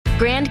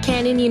Grand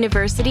Canyon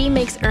University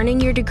makes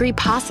earning your degree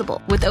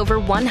possible with over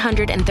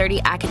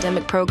 130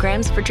 academic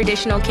programs for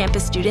traditional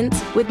campus students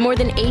with more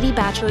than 80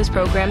 bachelor's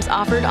programs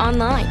offered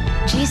online.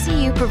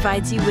 GCU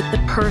provides you with the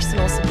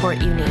personal support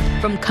you need,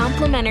 from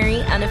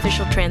complimentary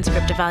unofficial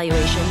transcript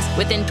evaluations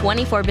within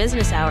 24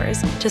 business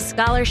hours to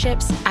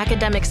scholarships,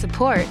 academic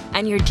support,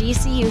 and your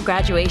GCU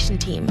graduation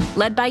team,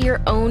 led by your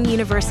own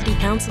university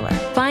counselor.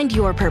 Find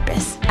your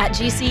purpose at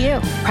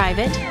GCU.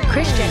 Private,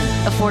 Christian,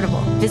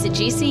 affordable. Visit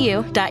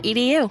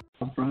gcu.edu.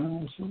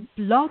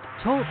 Blog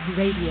Talk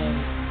Radio.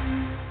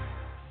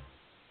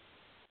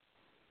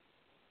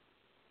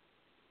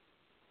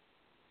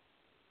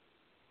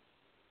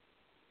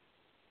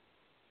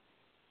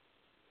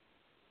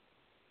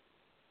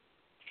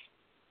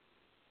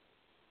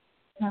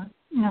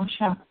 No,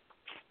 sure.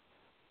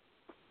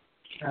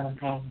 Why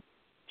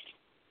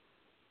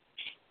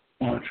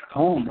don't you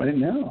call him right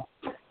now?